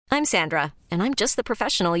I'm Sandra, and I'm just the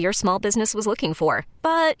professional your small business was looking for.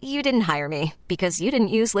 But you didn't hire me because you didn't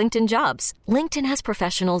use LinkedIn Jobs. LinkedIn has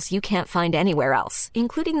professionals you can't find anywhere else,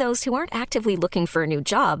 including those who aren't actively looking for a new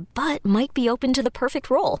job, but might be open to the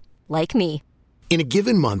perfect role, like me. In a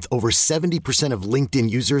given month, over 70% of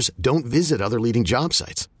LinkedIn users don't visit other leading job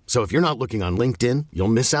sites. So if you're not looking on LinkedIn, you'll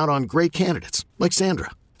miss out on great candidates like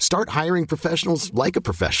Sandra. Start hiring professionals like a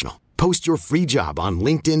professional. Post your free job on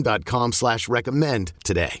linkedin.com/recommend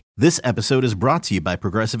today. This episode is brought to you by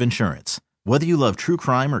Progressive Insurance. Whether you love true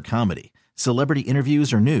crime or comedy, celebrity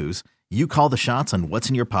interviews or news, you call the shots on what's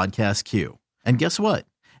in your podcast queue. And guess what?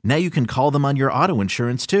 Now you can call them on your auto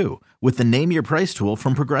insurance too with the Name Your Price tool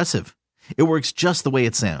from Progressive. It works just the way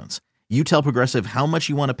it sounds. You tell Progressive how much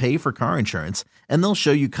you want to pay for car insurance, and they'll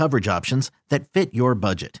show you coverage options that fit your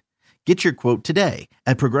budget. Get your quote today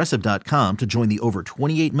at Progressive.com to join the over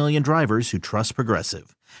 28 million drivers who trust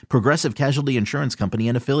Progressive. Progressive Casualty Insurance Company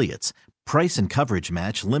and Affiliates. Price and coverage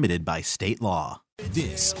match limited by state law.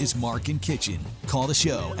 This is Mark and Kichen. Call the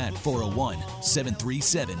show at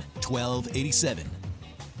 401-737-1287.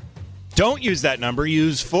 Don't use that number.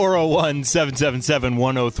 Use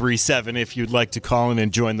 401-777-1037 if you'd like to call in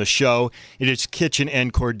and join the show. It is Kichen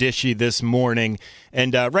and Cordischi this morning.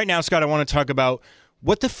 And right now, Scott, I want to talk about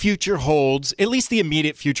what the future holds, at least the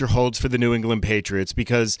immediate future holds for the New England Patriots,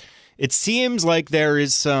 because it seems like there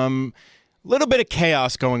is some little bit of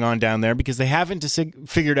chaos going on down there because they haven't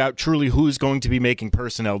figured out truly who's going to be making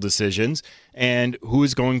personnel decisions and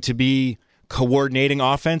who's going to be coordinating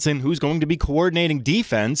offense and who's going to be coordinating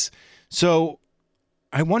defense. So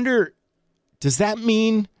I wonder, does that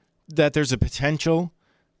mean that there's a potential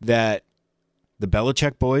that the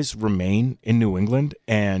Belichick boys remain in New England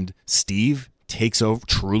and Steve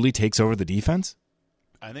truly takes over the defense?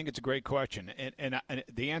 I think it's a great question. And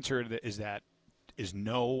the answer is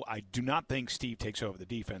no. I do not think Steve takes over the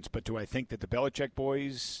defense, but do I think that the Belichick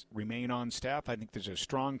boys remain on staff? I think there's a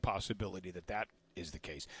strong possibility that is the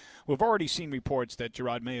case. We've already seen reports that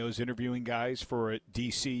Gerard Mayo is interviewing guys for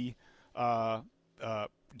DC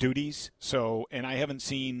duties. And I haven't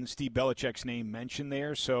seen Steve Belichick's name mentioned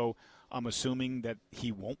there, so I'm assuming that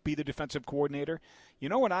he won't be the defensive coordinator. You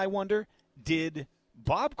know what I wonder? Did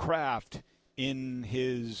Bob Kraft, in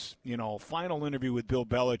his final interview with Bill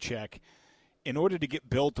Belichick, in order to get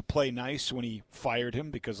Bill to play nice when he fired him,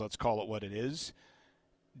 because let's call it what it is,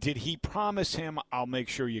 did he promise him, I'll make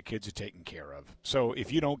sure your kids are taken care of? So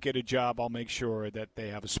if you don't get a job, I'll make sure that they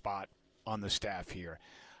have a spot on the staff here.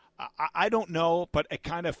 I don't know, but it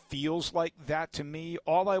kind of feels like that to me.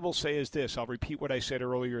 All I will say is this. I'll repeat what I said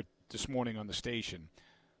earlier this morning on the station.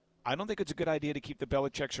 I don't think it's a good idea to keep the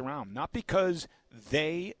Belichicks around. Not because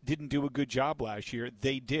they didn't do a good job last year.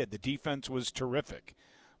 They did. The defense was terrific.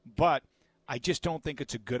 But I just don't think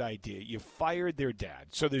it's a good idea. You fired their dad.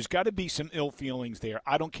 So there's got to be some ill feelings there.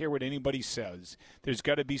 I don't care what anybody says. There's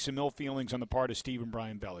got to be some ill feelings on the part of Steve and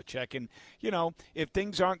Brian Belichick. And, if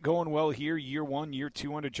things aren't going well here, year one, year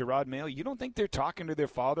two under Gerard Mayo, you don't think they're talking to their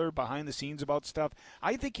father behind the scenes about stuff?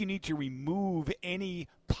 I think you need to remove any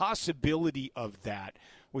possibility of that,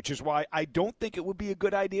 which is why I don't think it would be a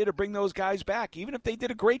good idea to bring those guys back. Even if they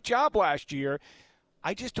did a great job last year,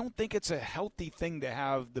 I just don't think it's a healthy thing to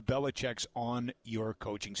have the Belichicks on your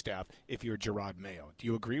coaching staff if you're Gerard Mayo. Do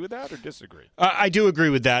you agree with that or disagree? I do agree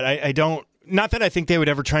with that. I don't – not that I think they would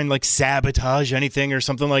ever try and, sabotage anything or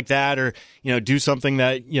something like that or, do something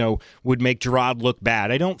that, would make Gerard look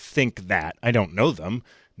bad. I don't think that. I don't know them.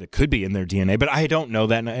 That could be in their DNA, but I don't know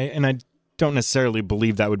that, and I don't necessarily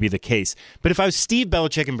believe that would be the case. But if I was Steve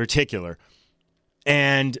Belichick in particular –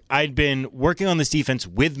 and I'd been working on this defense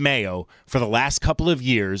with Mayo for the last couple of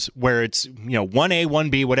years where it's, 1A,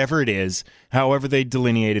 1B, whatever it is, however they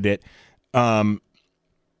delineated it. And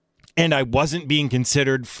I wasn't being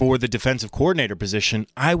considered for the defensive coordinator position,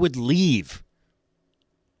 I would leave.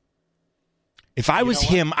 If I was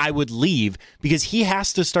him, I would leave because he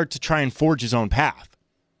has to start to try and forge his own path.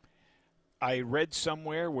 I read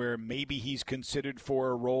somewhere where maybe he's considered for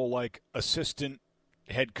a role like assistant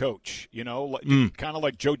head coach, kind of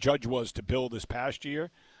like Joe Judge was to Bill this past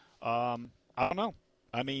year. I don't know.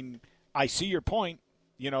 I mean, I see your point,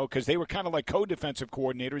 because they were kind of like co-defensive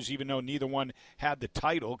coordinators, even though neither one had the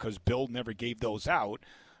title because Bill never gave those out.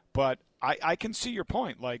 But I can see your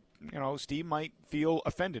point. Steve might feel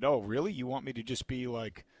offended. Oh, really? You want me to just be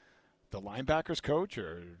like the linebackers coach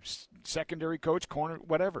or secondary coach, corner,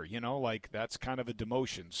 whatever, that's kind of a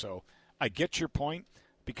demotion. So I get your point.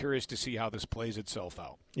 Be curious to see how this plays itself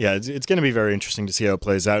out. Yeah, it's going to be very interesting to see how it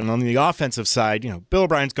plays out. And on the offensive side, Bill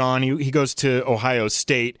O'Brien's gone. He goes to Ohio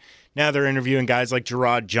State. Now they're interviewing guys like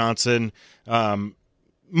Gerard Johnson.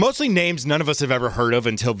 mostly names none of us have ever heard of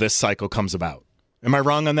until this cycle comes about. Am I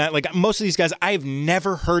wrong on that? Like, most of these guys, I have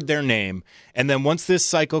never heard their name. And then once this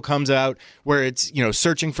cycle comes out where it's,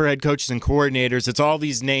 searching for head coaches and coordinators, it's all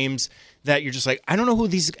these names that you're just like, I don't know who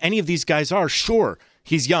any of these guys are. Sure,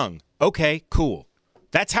 he's young. Okay, cool.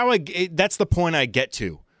 That's the point I get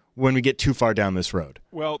to when we get too far down this road.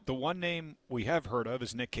 Well, the one name we have heard of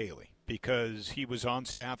is Nick Caley, because he was on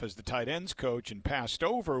staff as the tight ends coach and passed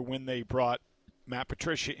over when they brought Matt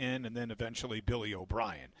Patricia in, and then eventually Billy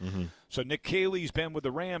O'Brien. Mm-hmm. So Nick Caley's been with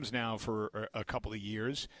the Rams now for a couple of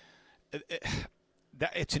years.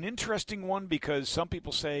 It's an interesting one because some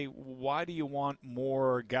people say, why do you want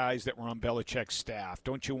more guys that were on Belichick's staff?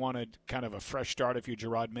 Don't you want kind of a fresh start if you're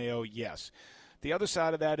Gerard Mayo? Yes. The other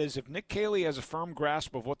side of that is if Nick Caley has a firm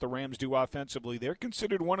grasp of what the Rams do offensively, they're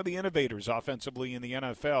considered one of the innovators offensively in the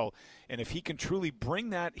NFL. And if he can truly bring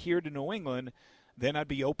that here to New England, then I'd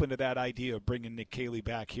be open to that idea of bringing Nick Caley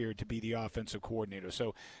back here to be the offensive coordinator.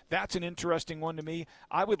 So that's an interesting one to me.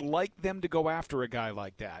 I would like them to go after a guy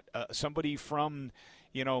like that, somebody from,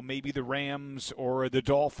 maybe the Rams or the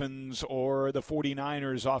Dolphins or the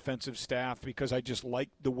 49ers offensive staff, because I just like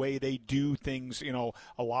the way they do things,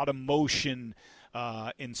 a lot of motion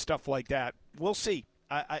and stuff like that. We'll see.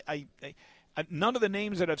 I none of the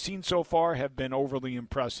names that I've seen so far have been overly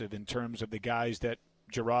impressive in terms of the guys that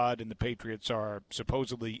Gerard and the Patriots are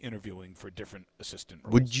supposedly interviewing for different assistant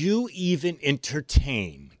roles. Would you even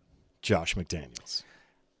entertain Josh McDaniels?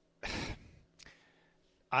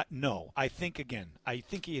 No. I think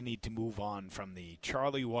you need to move on from the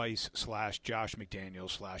Charlie Weiss / Josh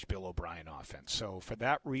McDaniels / Bill O'Brien offense. So for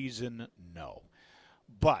that reason, no.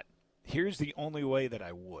 But here's the only way that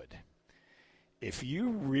I would. If you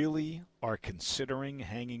really are considering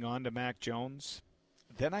hanging on to Mac Jones,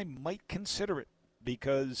 then I might consider it,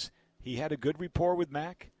 because he had a good rapport with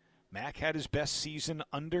Mac. Mac had his best season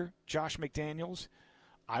under Josh McDaniels.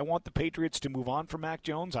 I want the Patriots to move on from Mac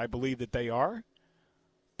Jones. I believe that they are.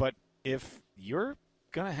 But if you're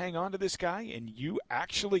going to hang on to this guy and you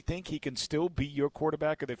actually think he can still be your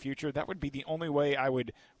quarterback of the future, that would be the only way I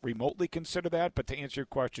would remotely consider that. But to answer your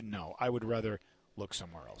question, no, I would rather look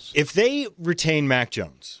somewhere else. If they retain Mac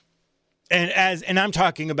Jones, and I'm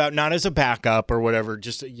talking about not as a backup or whatever,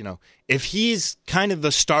 just, if he's kind of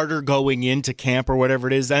the starter going into camp or whatever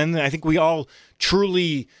it is, then I think we all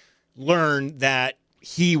truly learn that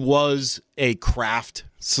he was a Kraft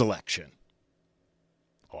selection.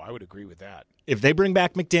 Oh, I would agree with that. If they bring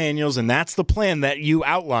back McDaniels and that's the plan that you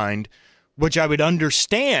outlined, which I would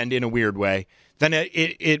understand in a weird way, then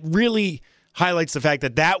it really highlights the fact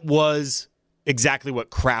that that was exactly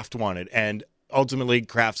what Kraft wanted. And ultimately,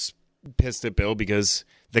 Kraft's pissed at Bill because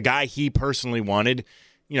the guy he personally wanted,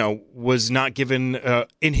 was not given,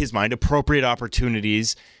 in his mind, appropriate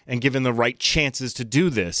opportunities and given the right chances to do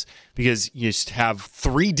this, because you just have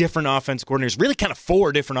 3 different offense coordinators, really kind of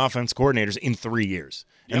 4 different offense coordinators in 3 years.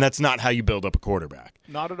 Yep. And that's not how you build up a quarterback.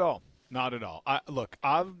 Not at all. Not at all. Look,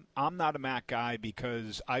 I'm not a Mac guy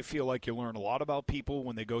because I feel like you learn a lot about people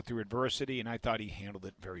when they go through adversity, and I thought he handled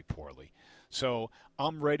it very poorly. So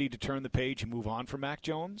I'm ready to turn the page and move on from Mac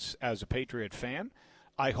Jones as a Patriot fan.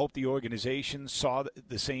 I hope the organization saw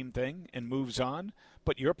the same thing and moves on.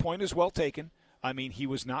 But your point is well taken. I mean, he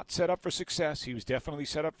was not set up for success. He was definitely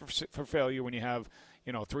set up for failure when you have,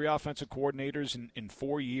 3 offensive coordinators in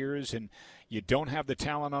 4 years, and you don't have the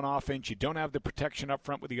talent on offense. You don't have the protection up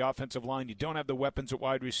front with the offensive line. You don't have the weapons at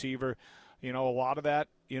wide receiver. A lot of that,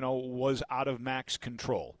 was out of Mac's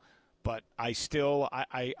control. But I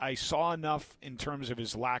saw enough in terms of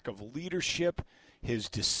his lack of leadership. His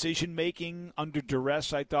decision-making under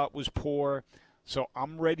duress, I thought, was poor. So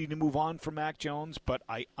I'm ready to move on from Mac Jones, but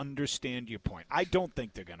I understand your point. I don't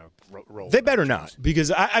think they're going to roll. They better not,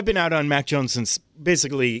 because I've been out on Mac Jones since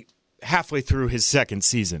basically halfway through his second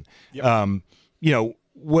season. Yep.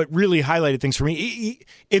 What really highlighted things for me,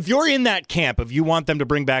 if you're in that camp, if you want them to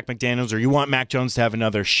bring back McDaniels or you want Mac Jones to have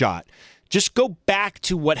another shot, just go back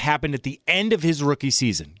to what happened at the end of his rookie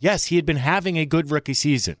season. Yes, he had been having a good rookie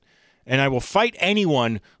season. And I will fight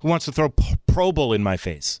anyone who wants to throw Pro Bowl in my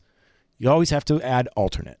face. You always have to add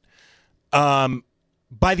alternate.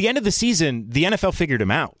 By the end of the season, the NFL figured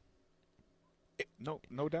him out.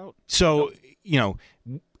 No doubt. So,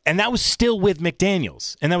 and that was still with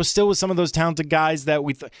McDaniels. And that was still with some of those talented guys that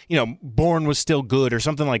we Bourne was still good or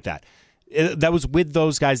something like that. That was with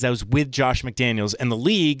those guys. That was with Josh McDaniels. And the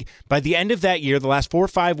league, by the end of that year, the last 4 or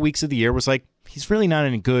 5 weeks of the year, was like, he's really not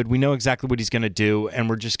any good. We know exactly what he's going to do, and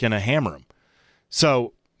we're just going to hammer him.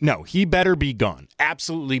 So, no, he better be gone.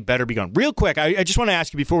 Absolutely better be gone. Real quick, I just want to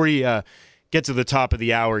ask you before we get to the top of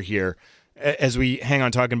the hour here, as we hang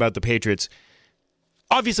on talking about the Patriots,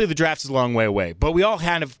 obviously the draft is a long way away, but we all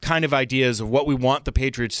have kind of ideas of what we want the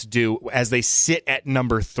Patriots to do as they sit at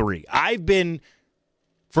number 3. I've been,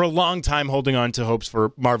 for a long time, holding on to hopes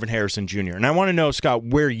for Marvin Harrison Jr., and I want to know, Scott,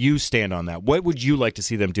 where you stand on that. What would you like to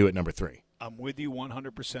see them do at number 3? I'm with you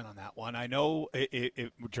 100% on that one. I know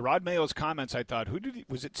Gerard Mayo's comments, I thought,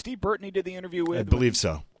 was it Steve Burton he did the interview with? I believe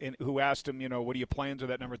so. And who asked him, what are your plans with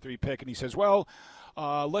that number 3 pick? And he says, well,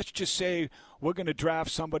 let's just say we're going to draft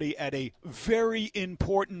somebody at a very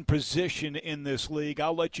important position in this league.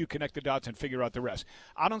 I'll let you connect the dots and figure out the rest.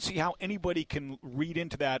 I don't see how anybody can read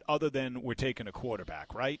into that other than we're taking a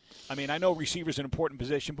quarterback, right? I mean, I know receiver's an important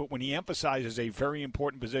position, but when he emphasizes a very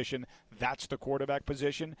important position, that's the quarterback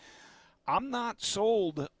position. I'm not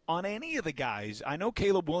sold on any of the guys. I know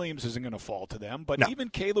Caleb Williams isn't going to fall to them, but even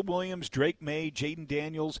Caleb Williams, Drake May, Jaden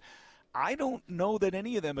Daniels, I don't know that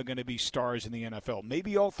any of them are going to be stars in the NFL.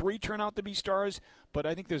 Maybe all 3 turn out to be stars, but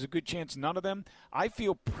I think there's a good chance none of them. I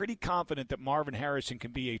feel pretty confident that Marvin Harrison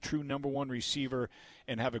can be a true number 1 receiver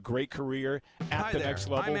and have a great career at the next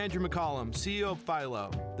level. I'm Andrew McCollum, CEO of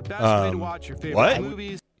Philo. The best way to watch your favorite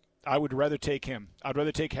movies. I would rather take him. I'd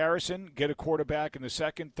rather take Harrison, get a quarterback in the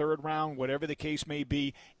 2nd, 3rd round, whatever the case may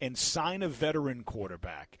be, and sign a veteran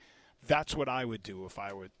quarterback. That's what I would do if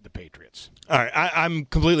I were the Patriots. All right, I'm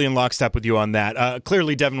completely in lockstep with you on that.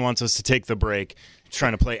 Clearly, Devin wants us to take the break. He's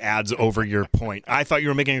trying to play ads over your point. I thought you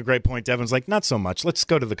were making a great point. Devin's like, not so much. Let's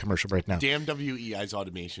go to the commercial break now. Damn WEI's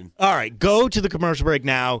automation. All right, go to the commercial break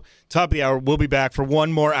now. Top of the hour. We'll be back for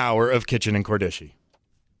one more hour of Kichen and Cordischi.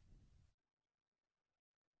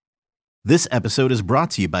 This episode is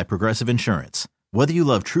brought to you by Progressive Insurance. Whether you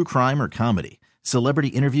love true crime or comedy, celebrity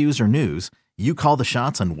interviews or news, you call the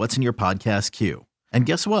shots on what's in your podcast queue. And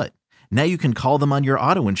guess what? Now you can call them on your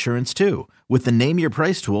auto insurance too with the Name Your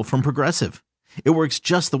Price tool from Progressive. It works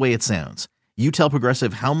just the way it sounds. You tell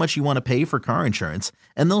Progressive how much you want to pay for car insurance,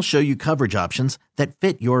 and they'll show you coverage options that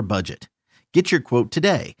fit your budget. Get your quote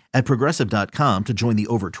today at Progressive.com to join the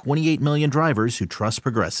over 28 million drivers who trust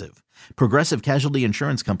Progressive. Progressive Casualty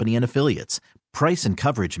Insurance Company and Affiliates. Price and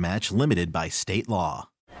coverage match limited by state law.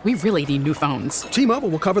 We really need new phones. T-Mobile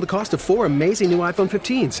will cover the cost of 4 amazing new iPhone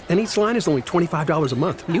 15s, and each line is only $25 a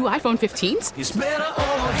month. New iPhone 15s? It's better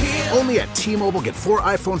over here. Only at T-Mobile, get 4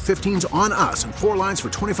 iPhone 15s on us and 4 lines for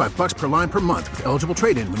 $25 per line per month with eligible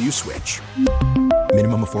trade-in when you switch.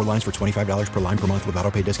 Minimum of 4 lines for $25 per line per month with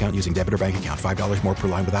autopay discount using debit or bank account. $5 more per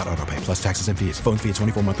line without autopay, plus taxes and fees. Phone fee at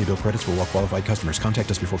 24 monthly bill credits for well-qualified customers. Contact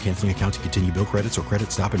us before canceling account to continue bill credits or credit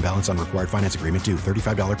stop and balance on required finance agreement due.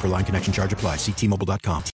 $35 per line connection charge applies. See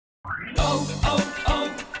T-Mobile.com.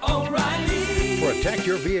 O'Reilly. Protect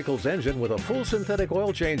your vehicle's engine with a full synthetic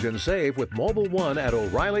oil change and save with Mobil 1 at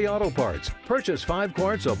O'Reilly Auto Parts. Purchase 5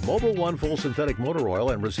 quarts of Mobil 1 full synthetic motor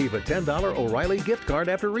oil and receive a $10 O'Reilly gift card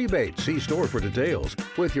after rebate. See store for details.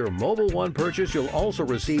 With your Mobil 1 purchase, you'll also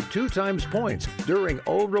receive 2 times points during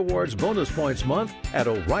O Rewards Bonus Points Month at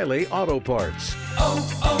O'Reilly Auto Parts.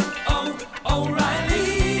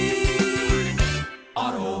 O'Reilly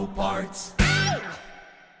Auto Parts.